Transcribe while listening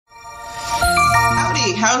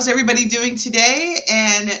right, how's everybody doing today?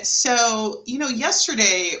 And so,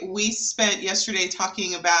 yesterday we spent yesterday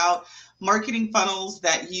talking about marketing funnels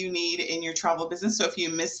that you need in your travel business. So if you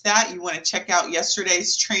missed that, you want to check out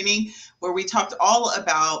yesterday's training where we talked all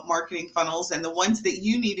about marketing funnels and the ones that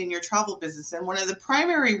you need in your travel business. And one of the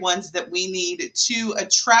primary ones that we need to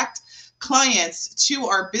attract clients to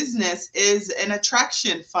our business is an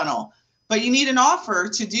attraction funnel. But you need an offer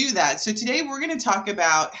to do that. So today we're going to talk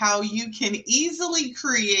about how you can easily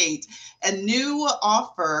create a new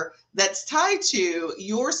offer that's tied to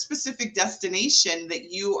your specific destination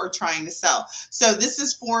that you are trying to sell. So this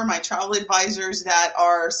is for my travel advisors that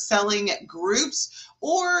are selling groups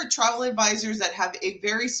or travel advisors that have a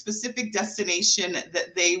very specific destination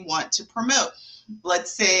that they want to promote.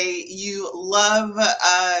 Let's say you love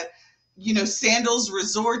Sandals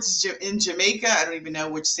Resorts in Jamaica. I don't even know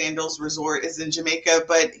which Sandals Resort is in Jamaica,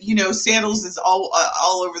 but Sandals is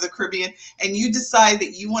all over the Caribbean, and you decide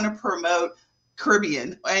that you want to promote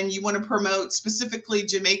Caribbean and you want to promote specifically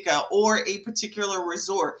Jamaica or a particular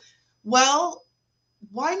resort. Well,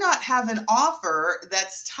 why not have an offer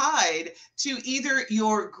that's tied to either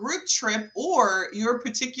your group trip or your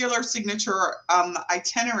particular signature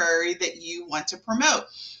itinerary that you want to promote?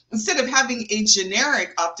 Instead of having a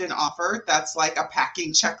generic opt-in offer that's like a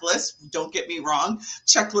packing checklist, don't get me wrong,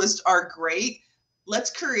 checklists are great.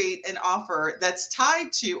 Let's create an offer that's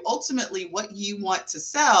tied to ultimately what you want to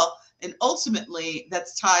sell, and ultimately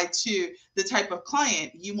that's tied to the type of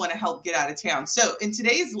client you want to help get out of town. So in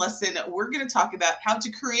today's lesson, we're going to talk about how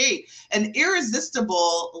to create an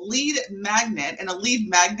irresistible lead magnet. And a lead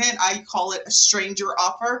magnet, I call it a stranger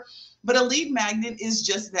offer. But a lead magnet is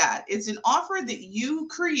just that. It's an offer that you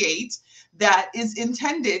create that is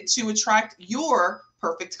intended to attract your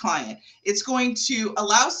perfect client. It's going to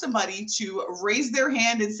allow somebody to raise their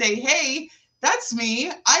hand and say, hey, that's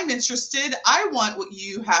me. I'm interested. I want what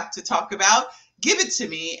you have to talk about. Give it to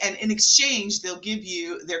me. And in exchange, they'll give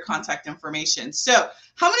you their contact information. So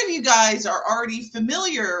how many of you guys are already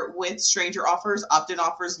familiar with stranger offers, opt-in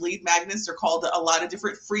offers, lead magnets? They're called a lot of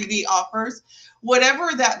different freebie offers.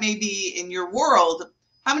 Whatever that may be in your world,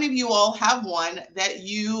 how many of you all have one that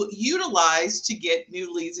you utilize to get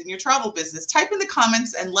new leads in your travel business? Type in the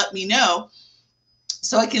comments and let me know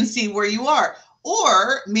so I can see where you are.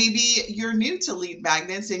 Or maybe you're new to lead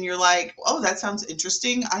magnets and you're like, oh, that sounds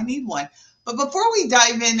interesting. I need one. But before we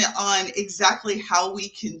dive in on exactly how we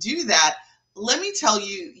can do that, let me tell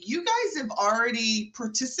you, you guys have already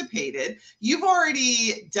participated. You've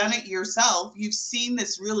already done it yourself. You've seen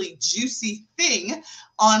this really juicy thing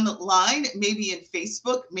online, maybe in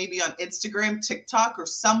Facebook, maybe on Instagram, TikTok, or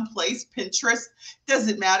someplace, Pinterest.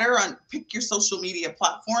 Doesn't matter. Pick your social media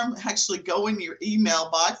platform. Actually go in your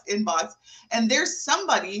email inbox, and there's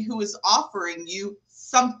somebody who is offering you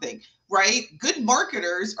something. Right? Good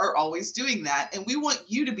marketers are always doing that. And we want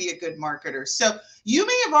you to be a good marketer. So you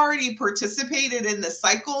may have already participated in the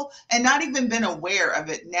cycle and not even been aware of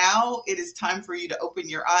it. Now it is time for you to open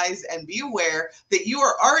your eyes and be aware that you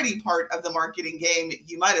are already part of the marketing game.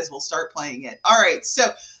 You might as well start playing it. All right.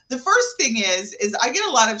 So the first thing is I get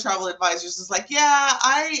a lot of travel advisors is like, yeah,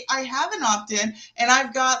 I have an opt-in and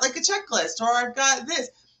I've got like a checklist, or I've got this.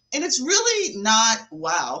 And it's really not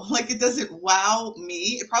wow. Like, it doesn't wow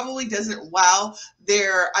me. It probably doesn't wow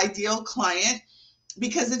their ideal client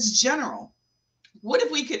because it's general. What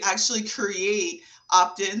if we could actually create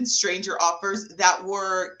opt-in stranger offers that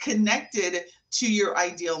were connected to your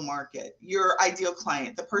ideal market, your ideal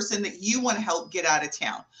client, the person that you want to help get out of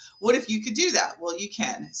town? What if you could do that? Well, you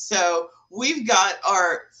can. So we've got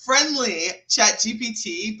our friendly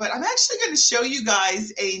ChatGPT, but I'm actually going to show you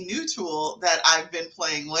guys a new tool that I've been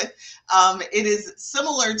playing with. It is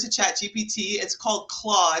similar to ChatGPT. It's called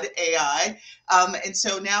Claude AI. And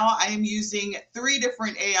so now I am using 3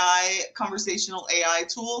 different conversational AI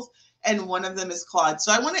tools, and one of them is Claude.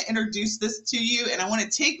 So I want to introduce this to you, and I want to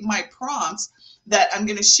take my prompts that I'm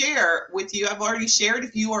going to share with you. I've already shared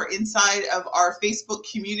if you are inside of our Facebook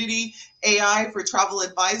community, AI for Travel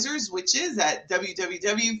Advisors, which is at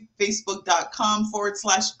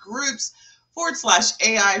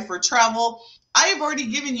www.facebook.com/groups/AI for Travel. I have already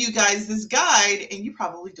given you guys this guide, and you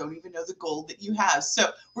probably don't even know the gold that you have. So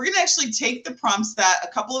we're going to actually take a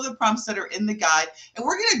couple of the prompts that are in the guide, and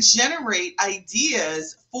we're going to generate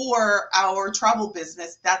ideas for our travel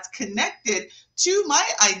business that's connected to my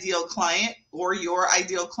ideal client or your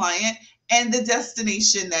ideal client and the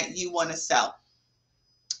destination that you want to sell.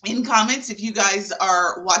 in comments if you guys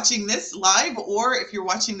are watching this live or if you're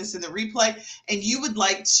watching this in the replay and you would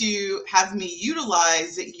like to have me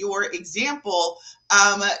utilize your example.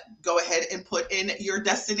 Go ahead and put in your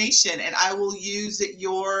destination and I will use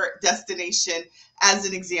your destination as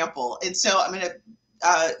an example. And so I'm going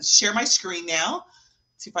to share my screen now.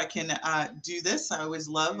 See if I can do this. I always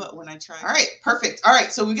love when I try. All right, perfect. All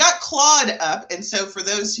right, so we got Claude up. And so for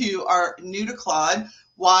those who are new to Claude,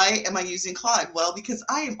 why am I using Claude? Well, because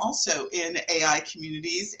I am also in AI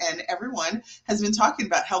communities and everyone has been talking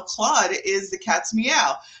about how Claude is the cat's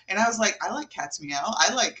meow. And I was like, I like cat's meow.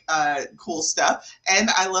 I like cool stuff.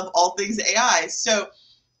 And I love all things AI. So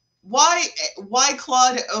why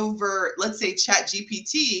Claude over, let's say,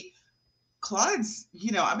 ChatGPT? Claude's,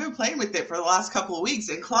 I've been playing with it for the last couple of weeks,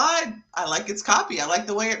 and Claude, I like its copy. I like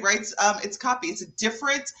the way it writes its copy. It's a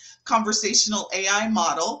different conversational AI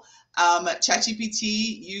model.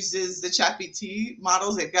 ChatGPT uses the ChatGPT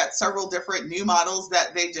models. They've got several different new models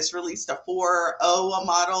that they just released a 4.0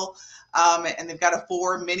 model, and they've got a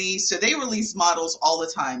 4 mini. So they release models all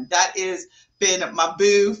the time. That has been my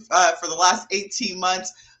boo for the last 18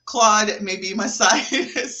 months. Claude may be my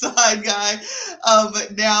side guy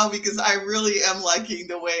now because I really am liking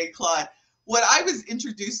the way Claude. What I was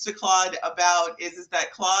introduced to Claude about is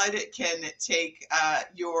that Claude can take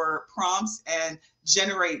your prompts and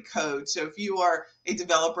generate code. So if you are a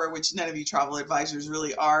developer, which none of you travel advisors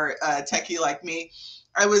really are techie like me,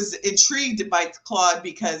 I was intrigued by Claude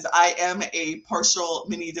because I am a partial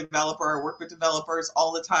mini developer. I work with developers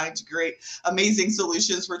all the time to create amazing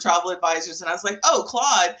solutions for travel advisors. And I was like, oh,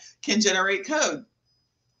 Claude can generate code.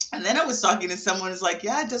 And then I was talking to someone who's like,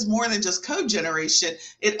 yeah, it does more than just code generation.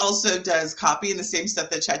 It also does copy and the same stuff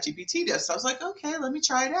that ChatGPT does. So I was like, okay, let me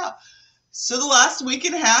try it out. So the last week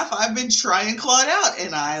and a half, I've been trying Claude out,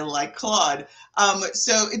 and I like Claude.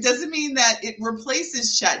 So it doesn't mean that it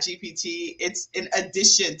replaces ChatGPT. It's an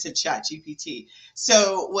addition to ChatGPT.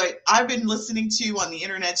 So what I've been listening to on the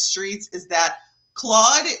internet streets is that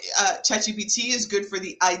Claude, ChatGPT is good for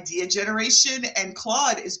the idea generation, and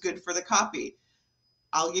Claude is good for the copy.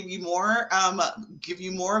 I'll give you more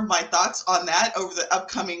of my thoughts on that over the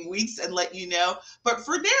upcoming weeks and let you know. But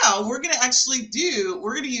for now, we're going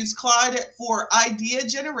to use Claude for idea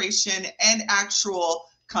generation and actual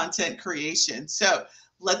content creation. So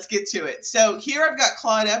let's get to it. So here I've got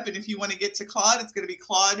Claude up, and if you want to get to Claude, it's going to be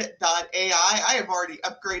Claude.ai. I have already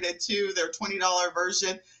upgraded to their $20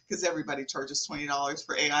 version because everybody charges $20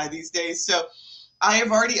 for AI these days. So I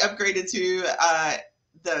have already upgraded to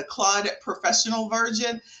the Claude professional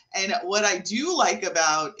version. And what I do like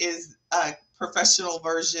about is a professional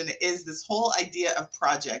version is this whole idea of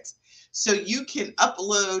projects. So you can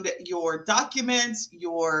upload your documents,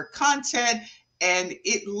 your content, and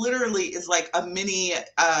it literally is like a mini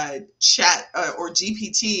chat or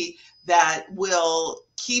GPT that will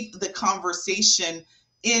keep the conversation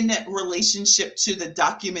in relationship to the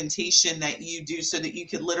documentation that you do so that you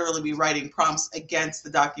can literally be writing prompts against the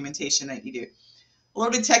documentation that you do. A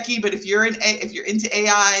little bit techie, but if you're into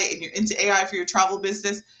AI and you're into AI for your travel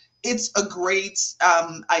business, it's a great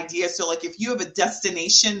idea. So like if you have a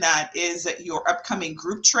destination that is your upcoming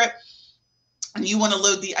group trip and you want to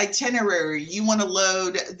load the itinerary, you want to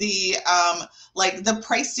load the like the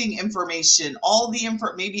pricing information,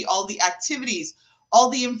 maybe all the activities, all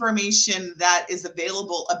the information that is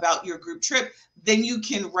available about your group trip, then you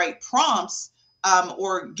can write prompts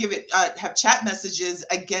or give it have chat messages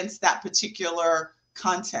against that particular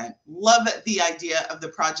content. Love the idea of the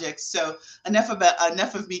project. So enough of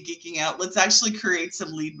me geeking out. Let's actually create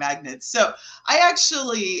some lead magnets. So I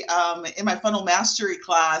actually, in my funnel mastery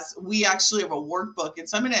class, we actually have a workbook. And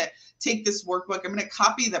so I'm going to take this workbook. I'm going to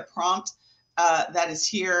copy the prompt that is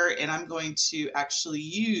here. And I'm going to actually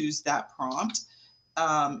use that prompt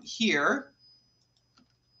here,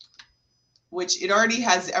 which it already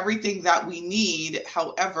has everything that we need.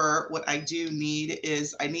 However, what I do need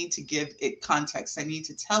is I need to give it context. I need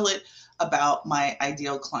to tell it about my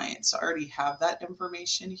ideal client. So I already have that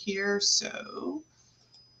information here. So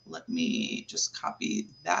let me just copy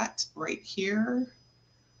that right here.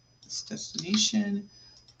 This destination,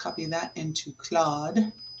 copy that into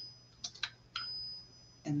Claude.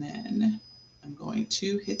 And then I'm going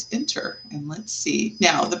to hit enter and let's see.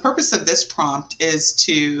 Now, the purpose of this prompt is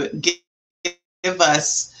to give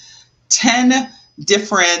us 10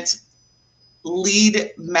 different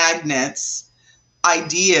lead magnets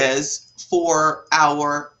ideas for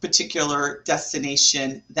our particular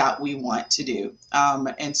destination that we want to do.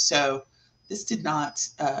 And so this did not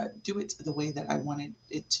do it the way that I wanted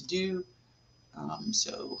it to do.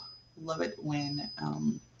 So love it when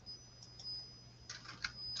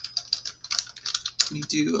Let me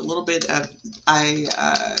do a little bit of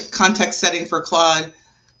context setting for Claude.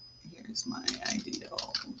 Here's my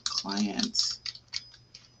ideal client.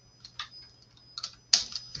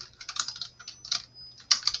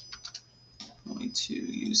 I'm going to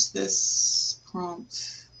use this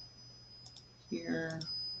prompt here.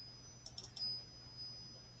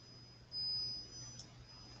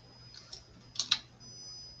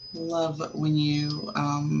 Love when you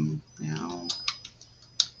now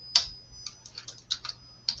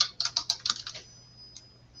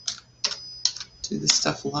do this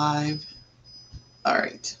stuff live. All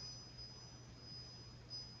right.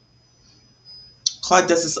 Claude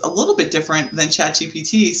does this a little bit different than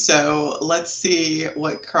ChatGPT, so let's see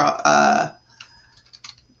what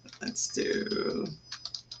let's do.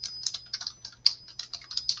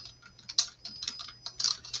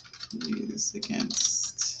 Use against.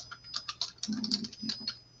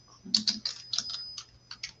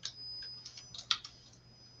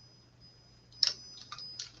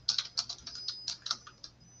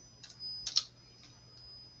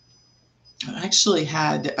 I actually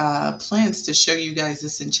had plans to show you guys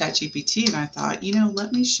this in ChatGPT, and I thought, you know,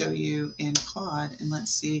 let me show you in Claude, and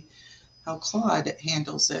let's see how Claude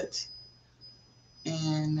handles it.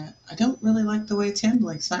 And I don't really like the way it's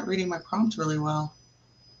handling. It's not reading my prompt really well.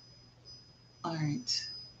 All right.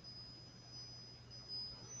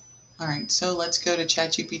 All right, so let's go to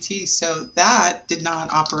ChatGPT. So that did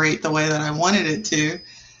not operate the way that I wanted it to.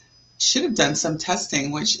 Should have done some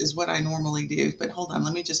testing, which is what I normally do. But hold on,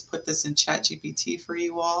 let me just put this in ChatGPT for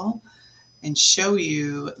you all and show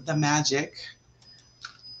you the magic.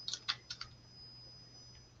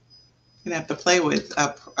 I'm gonna have to play with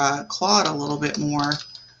Claude a little bit more.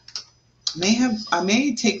 I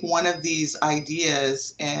may take one of these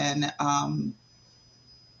ideas and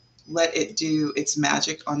let it do its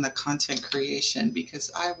magic on the content creation, because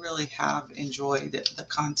I really have enjoyed the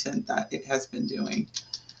content that it has been doing,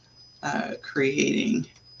 creating.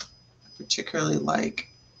 I particularly like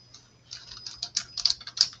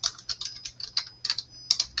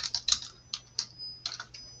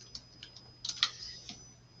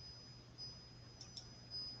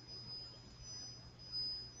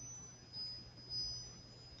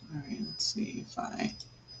all right, let's see if I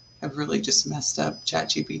have really just messed up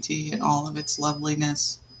ChatGPT and all of its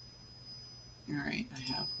loveliness. All right, I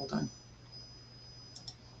have, hold on.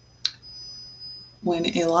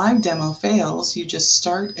 When a live demo fails, you just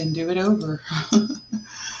start and do it over.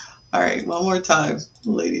 All right, one more time,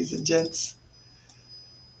 ladies and gents.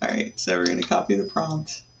 All right, so we're gonna copy the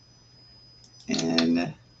prompt.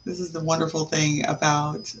 And this is the wonderful thing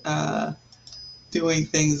about doing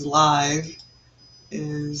things live,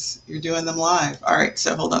 is you're doing them live. All right,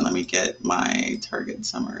 so hold on, let me get my target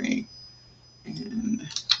summary and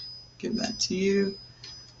give that to you.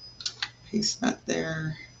 Paste that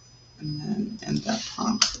there, and then end that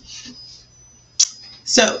prompt.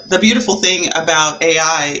 So the beautiful thing about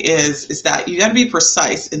AI is that you got to be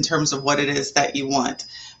precise in terms of what it is that you want.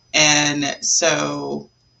 And so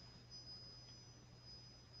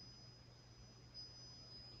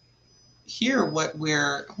here, I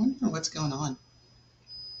wonder what's going on.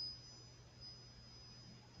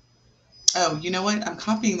 Oh, you know what? I'm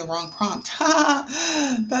copying the wrong prompt.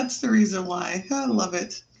 That's the reason why. I love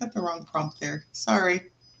it. Got the wrong prompt there. Sorry.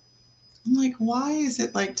 I'm like, why is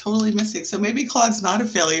it like totally missing? So maybe Claude's not a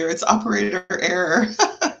failure. It's operator error.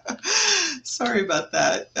 Sorry about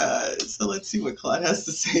that. So let's see what Claude has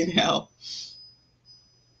to say now.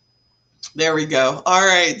 There we go. All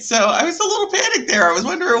right. So I was a little panicked there. I was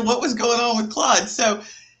wondering what was going on with Claude. So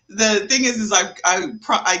the thing is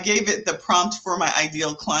I gave it the prompt for my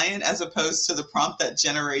ideal client as opposed to the prompt that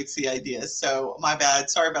generates the ideas. So my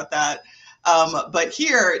bad. Sorry about that. But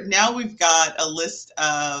here, now we've got a list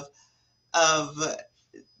of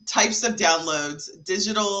types of downloads,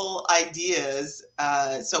 digital ideas.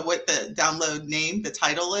 So what the download name, the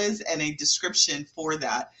title is, and a description for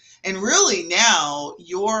that. And really now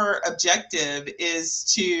your objective is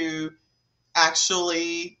to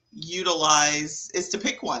actually is to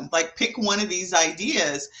pick one, like pick one of these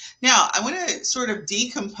ideas. Now, I want to sort of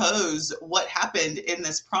decompose what happened in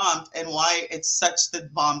this prompt and why it's such the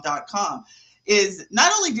bomb.com. Is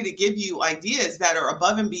not only did it give you ideas that are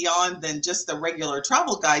above and beyond than just the regular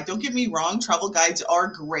travel guide. Don't get me wrong, travel guides are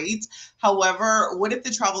great. However, what if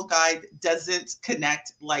the travel guide doesn't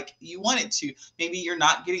connect like you want it to? Maybe you're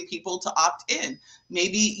not getting people to opt in.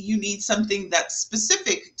 Maybe you need something that's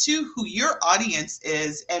specific to who your audience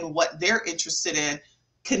is and what they're interested in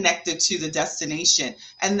connected to the destination.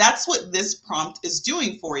 And that's what this prompt is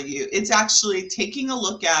doing for you. It's actually taking a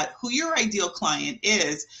look at who your ideal client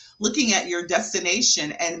is, looking at your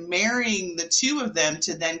destination and marrying the two of them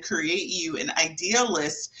to then create you an idea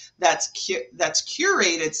list that's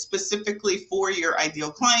curated specifically for your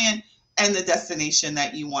ideal client and the destination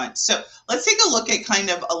that you want. So let's take a look at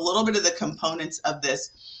kind of a little bit of the components of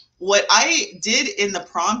this. What I did in the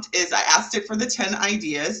prompt is I asked it for the 10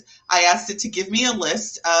 ideas. I asked it to give me a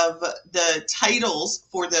list of the titles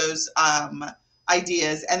for those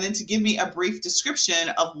ideas, and then to give me a brief description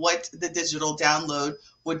of what the digital download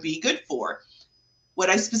would be good for.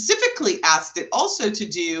 What I specifically asked it also to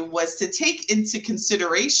do was to take into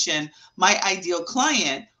consideration my ideal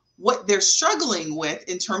client, what they're struggling with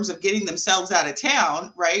in terms of getting themselves out of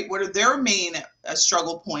town, right? What are their main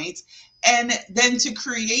struggle points? And then to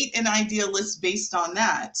create an idea list based on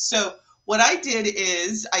that. So what I did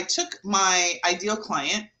is I took my ideal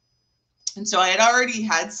client, and so I had already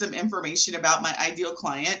had some information about my ideal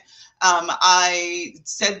client. I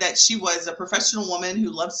said that she was a professional woman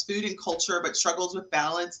who loves food and culture but struggles with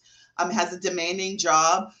balance, has a demanding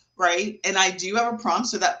job, right? And I do have a prompt.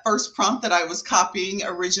 So that first prompt that I was copying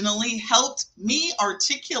originally helped me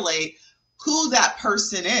articulate who that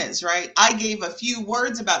person is, right? I gave a few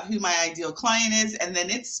words about who my ideal client is, and then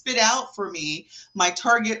it spit out for me my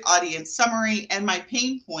target audience summary and my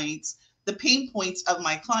pain points, the pain points of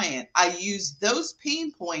my client. I use those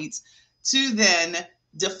pain points to then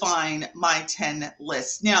define my 10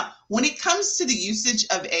 lists. Now, when it comes to the usage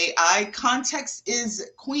of AI, context is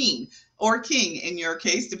queen, or king in your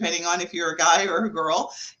case, depending on if you're a guy or a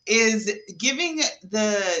girl, is giving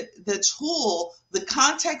the tool the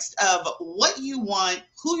context of what you want,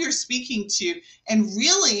 who you're speaking to, and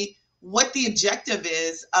really what the objective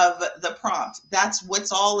is of the prompt. That's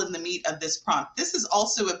what's all in the meat of this prompt. This is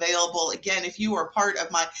also available, again, if you are part of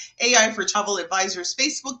my AI for Travel Advisors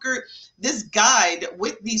Facebook group. This guide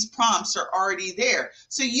with these prompts are already there.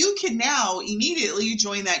 So you can now immediately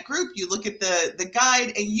join that group. You look at the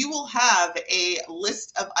guide and you will have a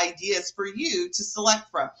list of ideas for you to select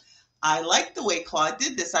from. I like the way Claude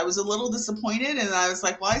did this. I was a little disappointed and I was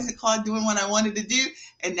like, why isn't Claude doing what I wanted to do?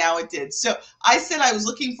 And now it did. So I said I was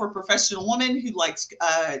looking for a professional woman who likes,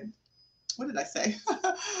 what did I say?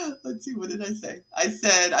 Let's see, what did I say? I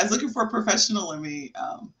said I was looking for a professional. Let me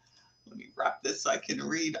wrap this so I can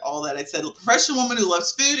read all that. I said, a professional woman who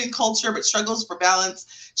loves food and culture but struggles for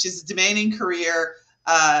balance. She's a demanding career.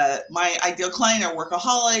 My ideal client are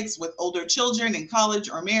workaholics with older children in college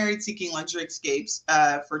or married, seeking luxury escapes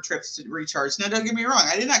for trips to recharge. Now, don't get me wrong.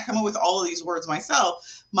 I did not come up with all of these words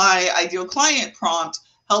myself. My ideal client prompt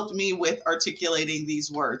helped me with articulating these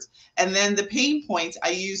words. And then the pain points,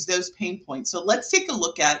 I use those pain points. So let's take a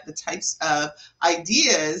look at the types of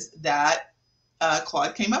ideas that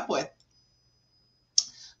Claude came up with.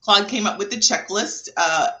 Claude came up with the checklist,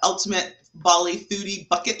 ultimate Bali foodie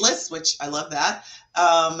bucket list, which I love that.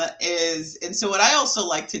 And so what I also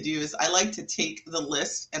like to do is I like to take the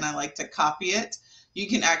list and I like to copy it. You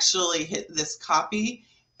can actually hit this copy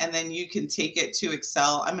and then you can take it to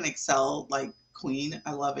Excel. I'm an Excel like queen.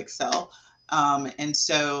 I love Excel. And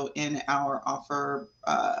so in our offer,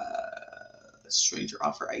 stranger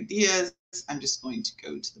offer ideas, I'm just going to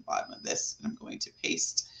go to the bottom of this and I'm going to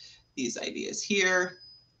paste these ideas here.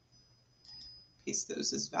 Paste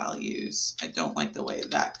those as values. I don't like the way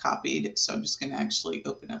that copied, so I'm just going to actually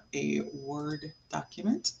open up a Word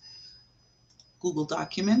document, Google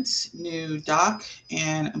Documents, new doc,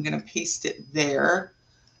 and I'm going to paste it there.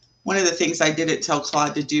 One of the things I didn't tell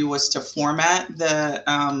Claude to do was to format the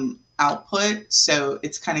output, so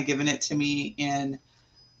it's kind of given it to me in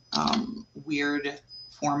weird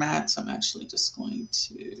format. So I'm actually just going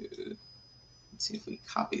to, let's see if we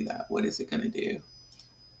copy that. What is it going to do?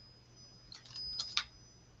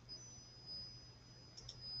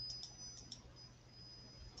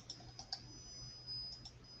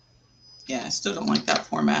 Yeah, I still don't like that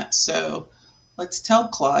format. So let's tell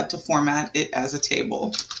Claude to format it as a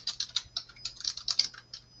table.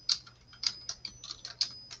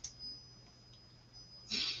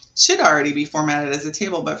 Should already be formatted as a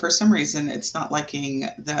table, but for some reason it's not liking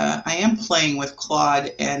I am playing with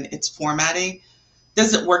Claude and its formatting.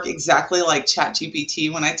 Doesn't work exactly like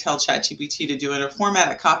ChatGPT. When I tell ChatGPT to do it, a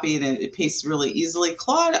format, a copy, and it pastes really easily.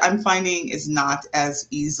 Claude, I'm finding, is not as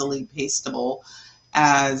easily pastable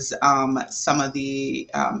as some of the,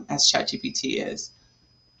 as ChatGPT is.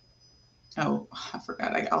 Oh, I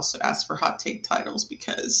forgot. I also asked for hot take titles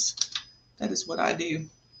because that is what I do.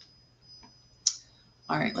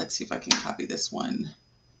 All right, let's see if I can copy this one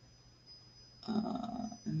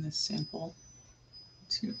in this sample.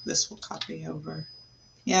 This will copy over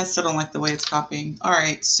Yeah, I still don't like the way it's copying. All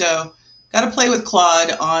right, so got to play with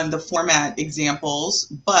Claude on the format examples,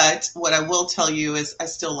 but what I will tell you is I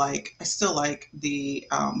still like the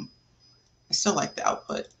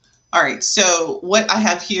output. All right, so what I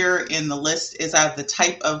have here in the list is I have the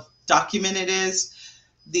type of document it is,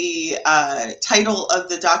 the title of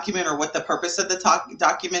the document or what the purpose of the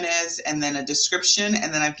document is, and then a description.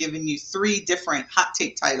 And then I've given you 3 different hot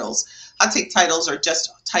take titles. Hot take titles are just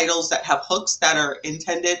titles that have hooks that are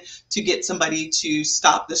intended to get somebody to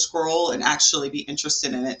stop the scroll and actually be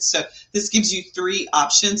interested in it. So this gives you 3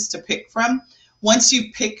 options to pick from. Once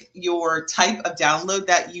you pick your type of download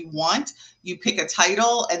that you want, you pick a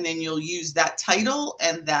title, and then you'll use that title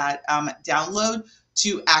and that download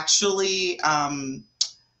to actually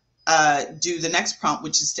do the next prompt,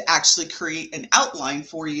 which is to actually create an outline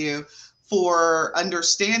for you for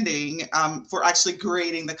understanding, for actually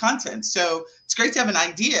creating the content. So it's great to have an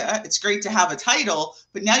idea. It's great to have a title,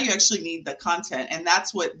 but now you actually need the content. And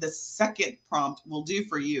that's what the second prompt will do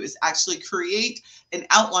for you, is actually create an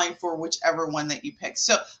outline for whichever one that you pick.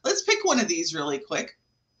 So let's pick one of these really quick.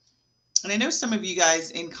 And I know some of you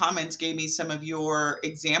guys in comments gave me some of your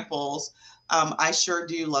examples. I sure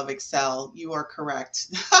do love Excel. You are correct.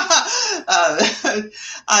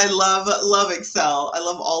 I love Excel. I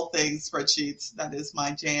love all things spreadsheets. That is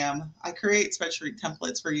my jam. I create spreadsheet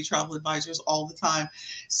templates for you travel advisors all the time.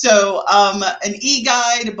 So an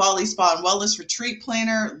e-guide, Bali Spa and Wellness Retreat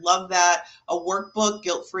Planner. Love that. A workbook,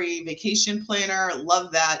 guilt-free vacation planner.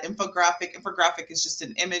 Love that. Infographic. Infographic is just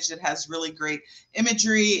an image that has really great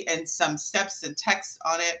imagery and some steps and text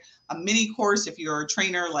on it. A mini course if you're a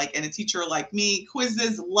trainer and a teacher like me.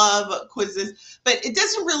 Quizzes, love quizzes, but it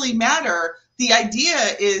doesn't really matter. The idea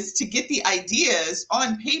is to get the ideas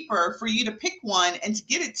on paper for you to pick one and to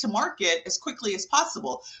get it to market as quickly as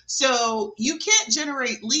possible. So you can't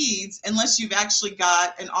generate leads unless you've actually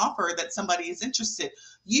got an offer that somebody is interested.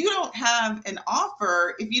 You don't have an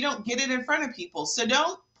offer if you don't get it in front of people. So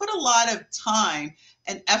don't put a lot of time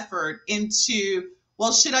and effort into,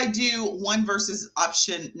 well, should I do 1 versus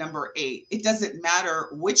option number 8? It doesn't matter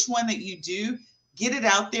which one that you do. Get it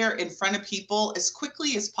out there in front of people as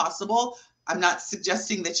quickly as possible. I'm not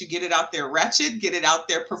suggesting that you get it out there wretched. Get it out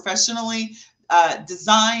there professionally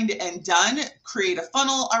designed and done. Create a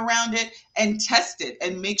funnel around it and test it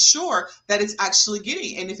and make sure that it's actually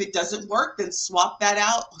getting. And if it doesn't work, then swap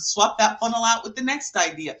that funnel out with the next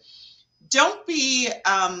idea. Don't be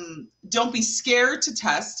scared to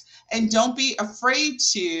test, and don't be afraid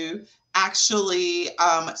to actually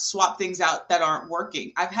swap things out that aren't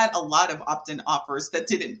working. I've had a lot of opt-in offers that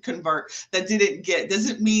didn't convert, that didn't get.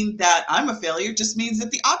 Doesn't mean that I'm a failure, just means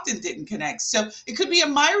that the opt-in didn't connect. So it could be a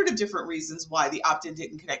myriad of different reasons why the opt-in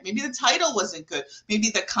didn't connect. Maybe the title wasn't good. Maybe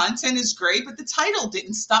the content is great, but the title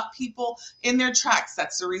didn't stop people in their tracks.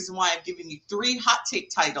 That's the reason why I've given you 3 hot take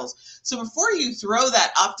titles. So before you throw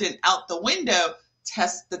that opt-in out the window,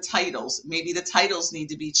 test the titles. Maybe the titles need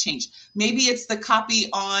to be changed. Maybe it's the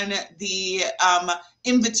copy on the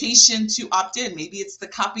invitation to opt in. Maybe it's the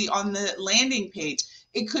copy on the landing page.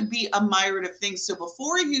 It could be a myriad of things. So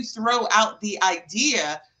before you throw out the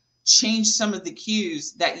idea, change some of the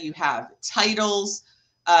cues that you have. Titles,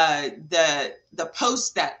 the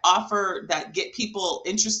posts that offer, that get people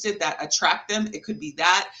interested, that attract them. It could be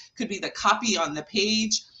that. Could be the copy on the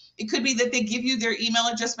page. It could be that they give you their email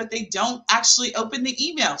address, but they don't actually open the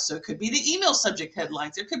email. So it could be the email subject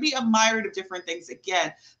headlines. There could be a myriad of different things,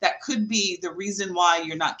 again, that could be the reason why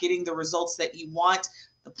you're not getting the results that you want.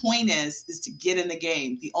 The point is to get in the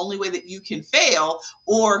game. The only way that you can fail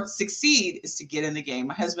or succeed is to get in the game.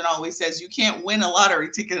 My husband always says you can't win a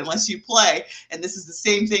lottery ticket unless you play. And this is the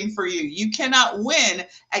same thing for you. You cannot win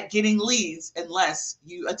at getting leads unless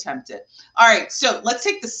you attempt it. All right, so let's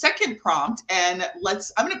take the second prompt and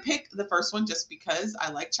I'm going to pick the first one just because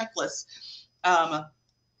I like checklists.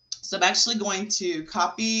 So I'm actually going to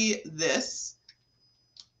copy this.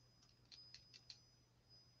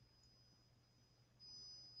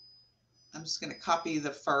 I'm just going to copy the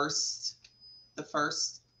first,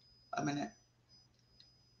 a minute.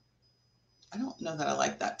 I don't know that I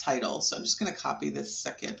like that title, so I'm just going to copy this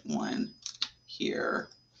second one here.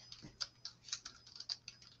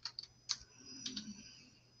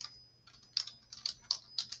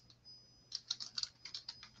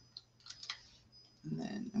 And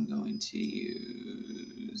then I'm going to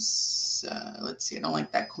use, let's see, I don't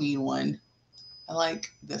like that queen one. I like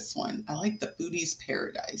this one. I like the Foodie's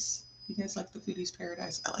Paradise. You guys like the Foodie's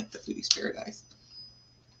Paradise? I like the Foodie's Paradise.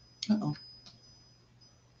 Uh-oh.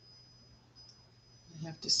 I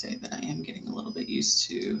have to say that I am getting a little bit used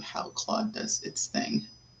to how Claude does its thing.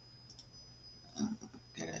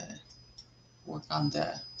 Gotta work on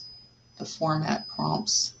the format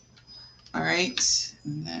prompts. All right,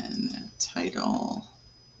 and then title,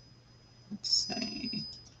 let's say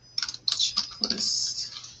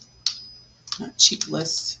checklist, not cheap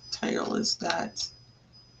list, title is that.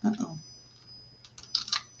 Uh-oh,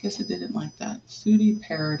 guess it didn't like that. Foodie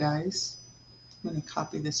Paradise. I'm going to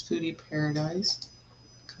copy this Foodie Paradise,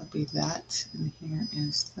 copy that, and here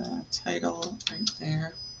is the title right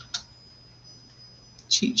there.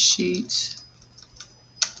 Cheat sheet,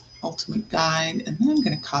 ultimate guide, and then I'm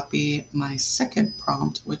going to copy my second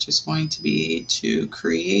prompt, which is going to be to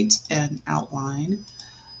create an outline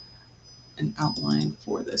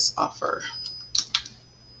for this offer.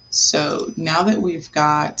 So now that we've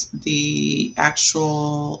got the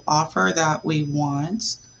actual offer that we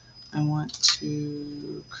want, I want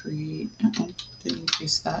to create, didn't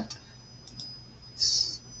paste that,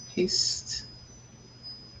 paste.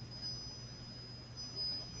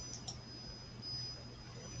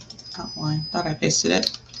 Outline, thought I pasted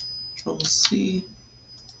it. Control C.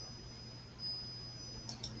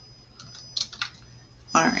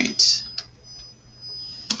 All right.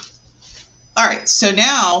 All right, so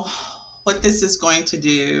now what this is going to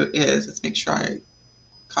do is, let's make sure I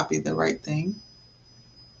copy the right thing.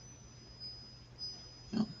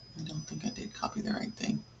 No, I don't think I did copy the right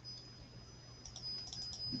thing.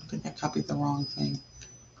 I think I copied the wrong thing.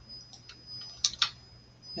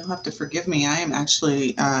 You'll have to forgive me. I am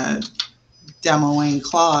actually demoing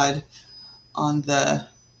Claude on the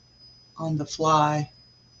fly.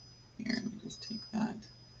 Here, let me just take that.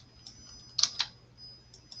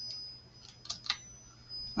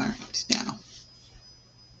 All right, now.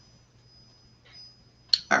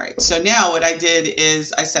 All right, so now what I did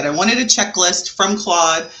is I said I wanted a checklist from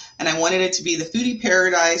Claude, and I wanted it to be the Foodie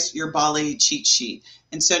Paradise, your Bali cheat sheet.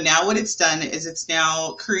 And so now what it's done is it's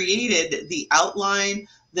now created the outline,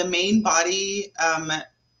 the main body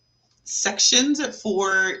sections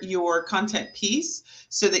for your content piece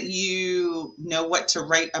so that you know what to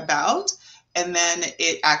write about. And then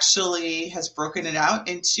it actually has broken it out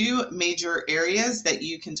into major areas that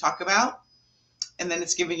you can talk about. And then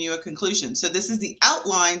it's giving you a conclusion. So this is the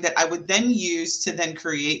outline that I would then use to then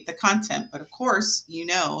create the content. But of course, you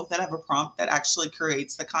know that I have a prompt that actually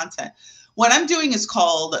creates the content. What I'm doing is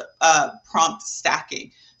called prompt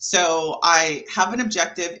stacking. So I have an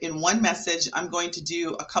objective in one message. I'm going to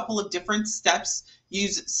do a couple of different steps,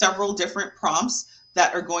 use several different prompts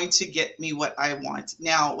that are going to get me what I want.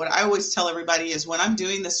 Now, what I always tell everybody is when I'm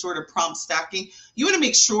doing this sort of prompt stacking, you want to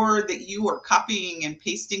make sure that you are copying and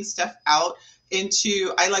pasting stuff out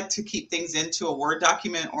into, I like to keep things into a Word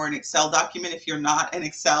document or an Excel document if you're not an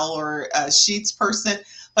Excel or a Sheets person.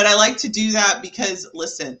 But I like to do that because,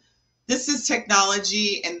 listen, this is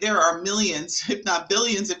technology and there are millions, if not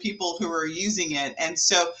billions of people who are using it. And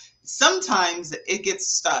so sometimes it gets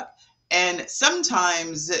stuck. And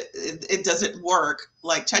sometimes it doesn't work.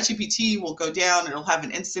 Like ChatGPT will go down, it'll have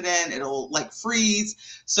an incident, it'll like freeze.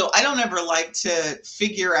 So I don't ever like to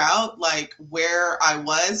figure out like where I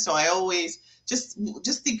was. So I always just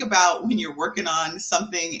think about when you're working on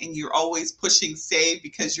something and you're always pushing save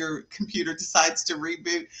because your computer decides to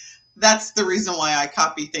reboot. That's the reason why I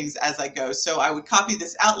copy things as I go. So I would copy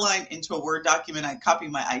this outline into a Word document. I'd copy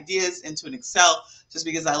my ideas into an Excel just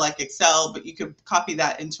because I like Excel, but you could copy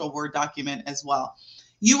that into a Word document as well.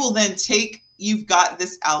 You will then take, you've got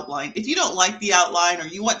this outline. If you don't like the outline or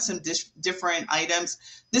you want some different items,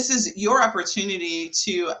 this is your opportunity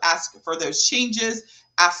to ask for those changes,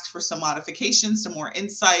 ask for some modifications, some more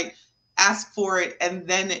insight, ask for it, and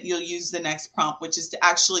then you'll use the next prompt, which is to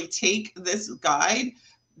actually take this guide,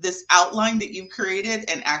 this outline that you've created,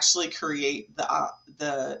 and actually create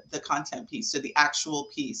the content piece, so the actual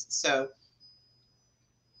piece. So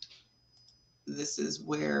this is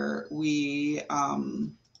where we,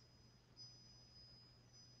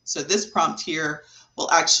 so this prompt here will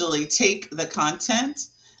actually take the content,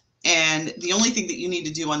 and the only thing that you need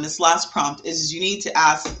to do on this last prompt is you need to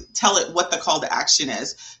tell it what the call to action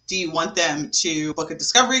is. Do you want them to book a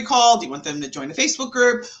discovery call? Do you want them to join a Facebook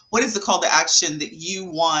group? What is the call to action that you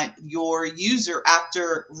want your user,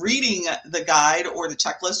 after reading the guide or the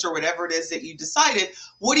checklist or whatever it is that you decided,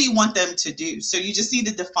 what do you want them to do? So you just need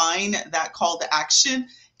to define that call to action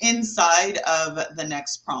inside of the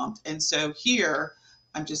next prompt. And so here,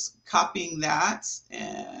 I'm just copying that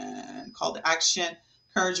and call to action.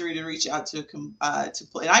 Encourage you to reach out to and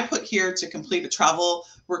I put here to complete a travel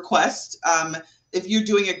request. If you're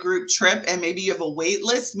doing a group trip and maybe you have a wait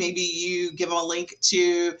list, maybe you give them a link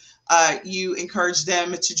to, you encourage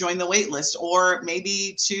them to join the wait list, or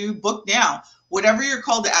maybe to book now. Whatever your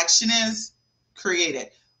call to action is, create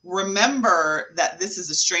it. remember that this is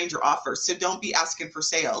a stranger offer. So don't be asking for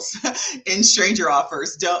sales in stranger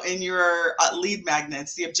offers. Don't in your lead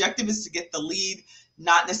magnets. The objective is to get the lead,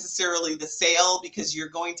 not necessarily the sale, because you're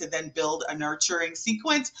going to then build a nurturing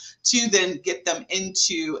sequence to then get them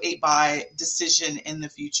into a buy decision in the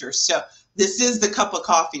future. So this is the cup of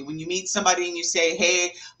coffee. When you meet somebody and you say,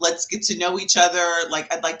 hey, let's get to know each other.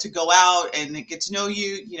 Like, I'd like to go out and get to know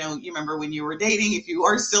you. You know, you remember when you were dating, if you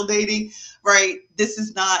are still dating, right? This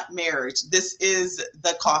is not marriage. This is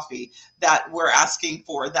the coffee that we're asking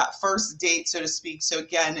for, that first date, so to speak. So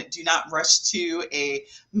again, do not rush to a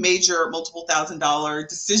major multiple $1,000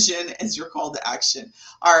 decision as your call to action.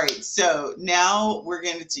 All right, so now we're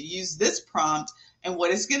going to use this prompt, and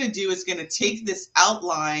what it's going to do is going to take this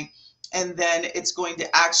outline, and then it's going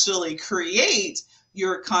to actually create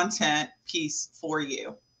your content piece for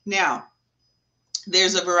you. Now,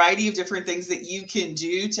 there's a variety of different things that you can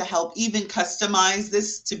do to help even customize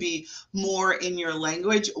this to be more in your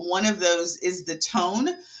language. One of those is the tone.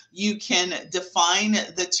 You can define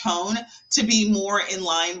the tone to be more in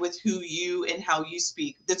line with who you and how you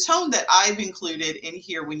speak. The tone that I've included in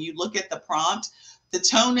here, when you look at the prompt, the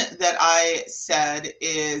tone that I said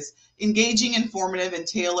is engaging, informative, and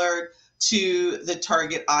tailored to the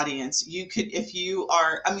target audience. You could, if you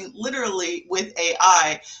are, I mean, literally with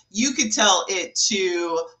AI, you could tell it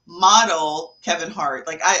to model Kevin Hart.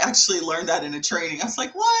 Like, I actually learned that in a training. I was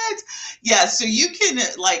like, what? Yeah, so you can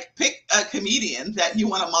like pick a comedian that you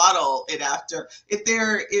want to model it after. If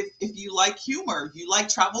you like humor, you like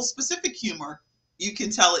travel specific humor, you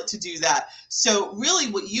can tell it to do that. So really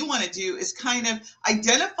what you want to do is kind of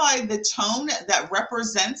identify the tone that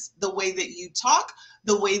represents the way that you talk,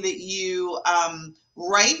 the way that you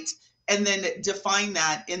write, and then define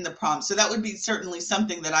that in the prompt. So that would be certainly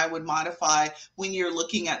something that I would modify when you're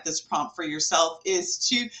looking at this prompt for yourself, is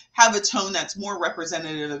to have a tone that's more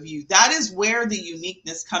representative of you. That is where the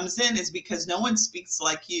uniqueness comes in, is because no one speaks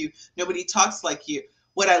like you. Nobody talks like you.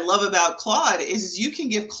 What I love about Claude is you can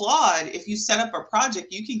give Claude, if you set up a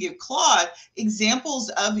project, you can give Claude examples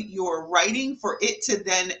of your writing for it to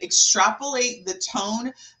then extrapolate the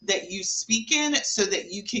tone that you speak in, so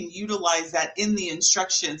that you can utilize that in the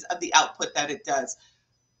instructions of the output that it does.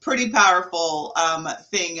 Pretty powerful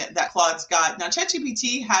thing that Claude's got. Now,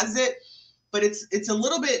 ChatGPT has it, but it's a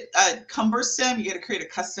little bit cumbersome. You got to create a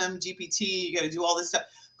custom GPT. You got to do all this stuff.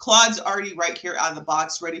 Claude's already right here out of the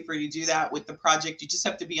box, ready for you to do that with the project. You just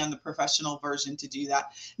have to be on the professional version to do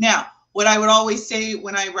that. Now, what I would always say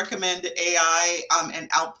when I recommend AI and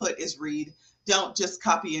output is read. Don't just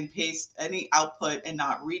copy and paste any output and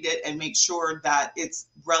not read it, and make sure that it's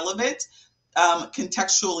relevant,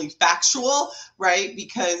 contextually factual, right?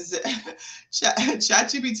 Because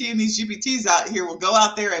ChatGPT and these GPTs out here will go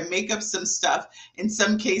out there and make up some stuff. In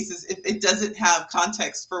some cases, if it doesn't have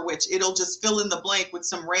context for which, it'll just fill in the blank with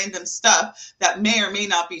some random stuff that may or may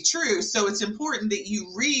not be true. So it's important that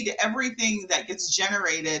you read everything that gets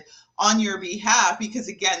generated on your behalf, because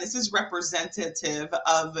again, this is representative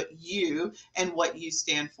of you and what you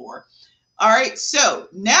stand for. All right, so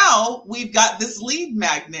now we've got this lead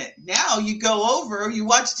magnet. Now you go over, you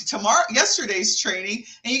watched yesterday's training,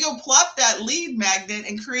 and you go plot that lead magnet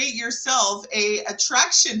and create yourself a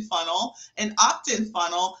attraction funnel, an opt-in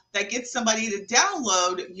funnel that gets somebody to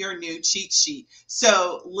download your new cheat sheet.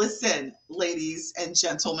 So listen, ladies and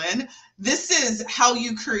gentlemen, this is how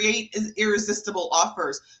you create irresistible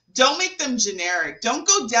offers. Don't make them generic. Don't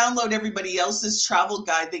go download everybody else's travel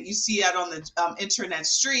guide that you see out on the internet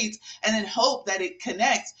streets and then hope that it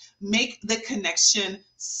connects. Make the connection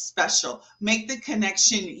special. Make the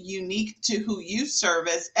connection unique to who you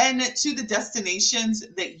service and to the destinations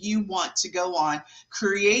that you want to go on.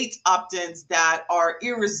 Create opt-ins that are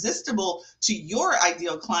irresistible to your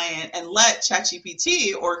ideal client, and let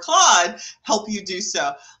ChatGPT or Claude help you do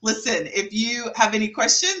so. Listen, if you have any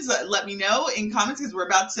questions, let me know in comments, because we're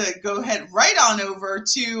about to go ahead right on over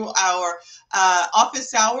to our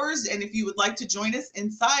office hours. And if you would like to join us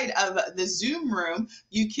inside of the Zoom room,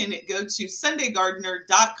 you can go to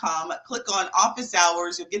sundaygardener.com, click on office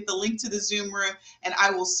hours. You'll get the link to the Zoom room, and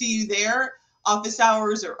I will see you there. Office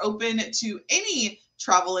hours are open to any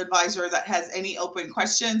travel advisor that has any open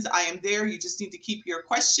questions. I am there. You just need to keep your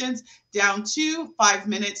questions down to 5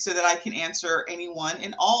 minutes so that I can answer anyone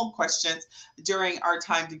and all questions during our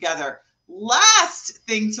time together. Last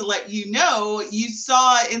thing to let you know, you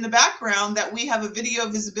saw in the background that we have a video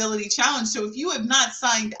visibility challenge. So if you have not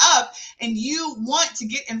signed up and you want to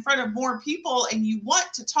get in front of more people and you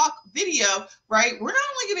want to talk video, right? We're not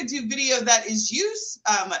only going to do video that is you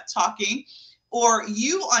talking or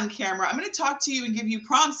you on camera. I'm going to talk to you and give you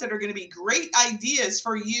prompts that are going to be great ideas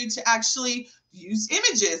for you to actually use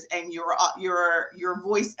images and your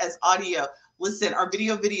voice as audio. Listen, our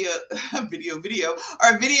video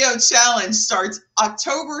challenge starts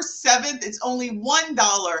October 7th. It's only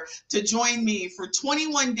 $1 to join me for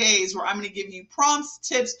 21 days where I'm going to give you prompts,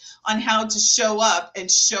 tips on how to show up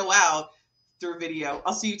and show out through video.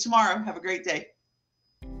 I'll see you tomorrow. Have a great day.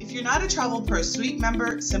 If you're not a Travel Pro Suite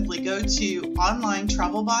member, simply go to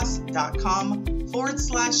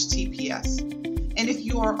onlinetravelboss.com/TPS. And if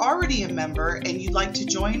you are already a member and you'd like to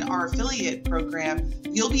join our affiliate program,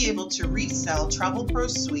 you'll be able to resell Travel Pro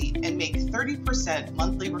Suite and make 30%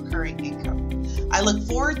 monthly recurring income. I look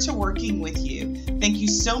forward to working with you. Thank you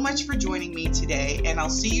so much for joining me today, and I'll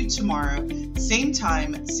see you tomorrow, same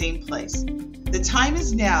time, same place. The time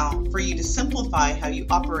is now for you to simplify how you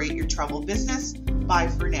operate your travel business. Bye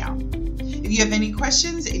for now. If you have any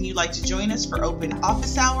questions and you'd like to join us for open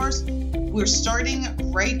office hours, we're starting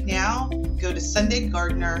right now. Go to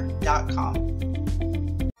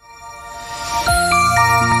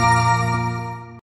sundaygardener.com.